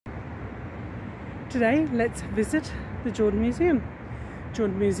Today, let's visit the Jordan Museum.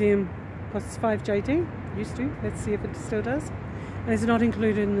 Jordan Museum costs 5 JD, used to, let's see if it still does, and is not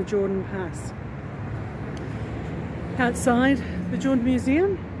included in the Jordan Pass. Outside the Jordan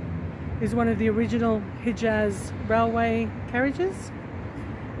Museum is one of the original Hijaz railway carriages,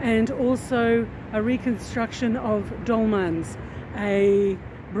 and also a reconstruction of dolmans, a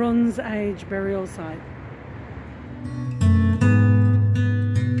Bronze Age burial site.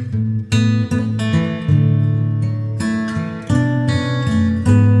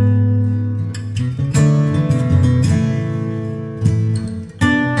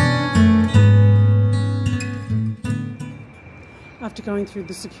 After going through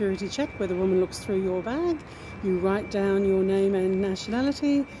the security check where the woman looks through your bag, you write down your name and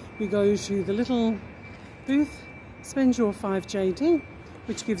nationality, you go to the little booth, spend your 5 JD,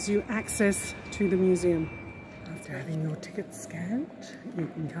 which gives you access to the museum. After having your ticket scanned, you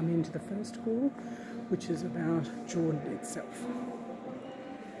can come into the first hall, which is about Jordan itself.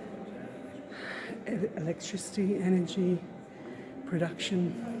 Electricity, energy,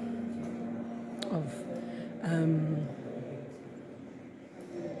 production of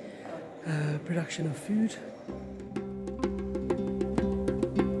food.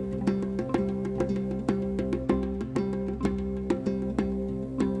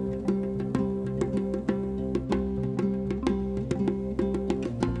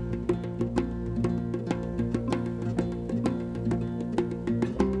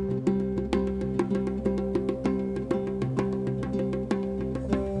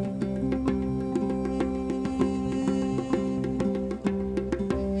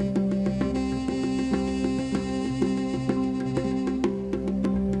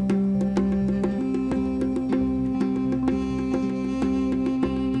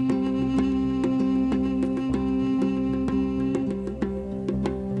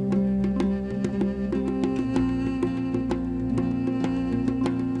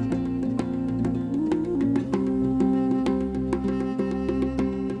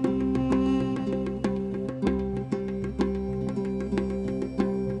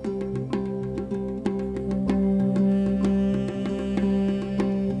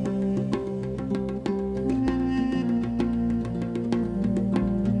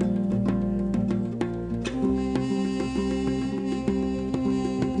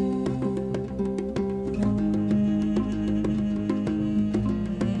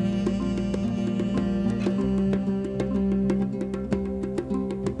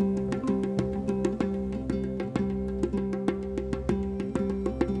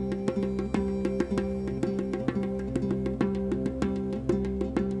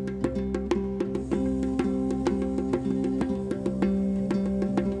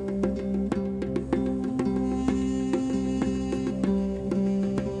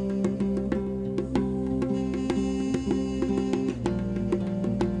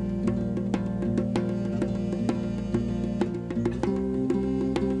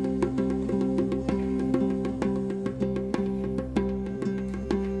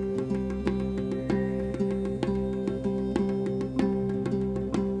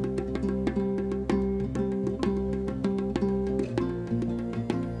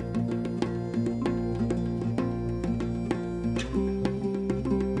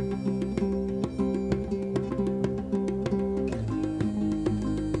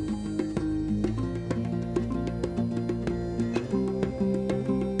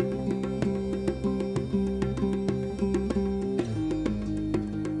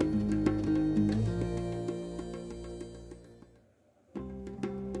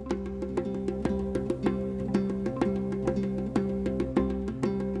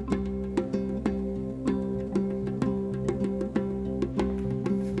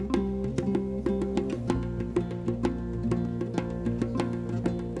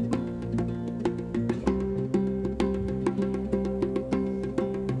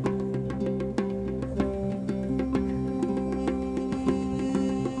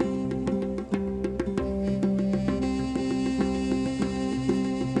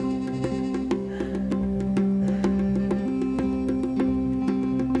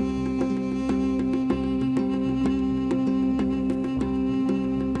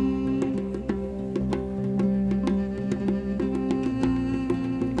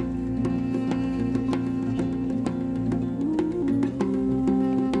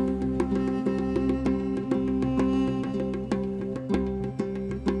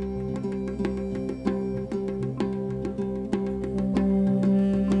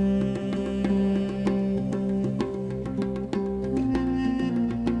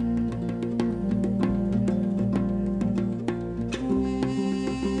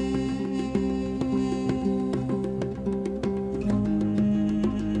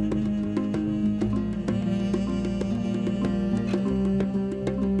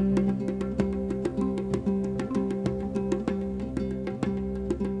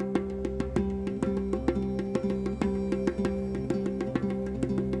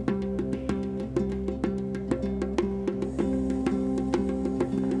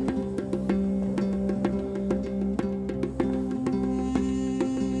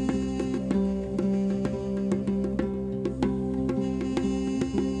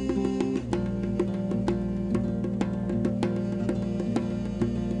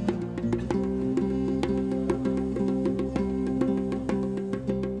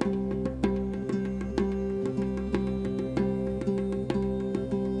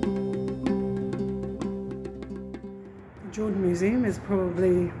 Jordan Museum is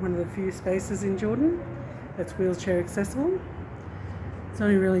probably one of the few spaces in Jordan that's wheelchair accessible. It's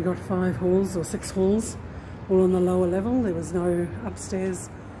only really got 5 halls or 6 halls, all on the lower level. There was no upstairs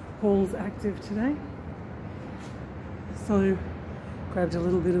halls active today. So grabbed a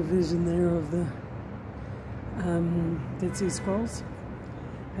little bit of vision there of the Dead Sea Scrolls.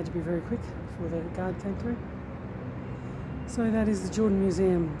 Had to be very quick before the guard came through. So that is the Jordan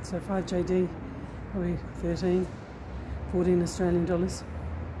Museum. So 5 JD, probably 13, 14 Australian dollars.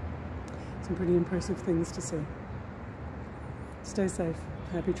 Some pretty impressive things to see. Stay safe.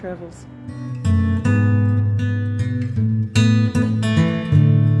 Happy travels.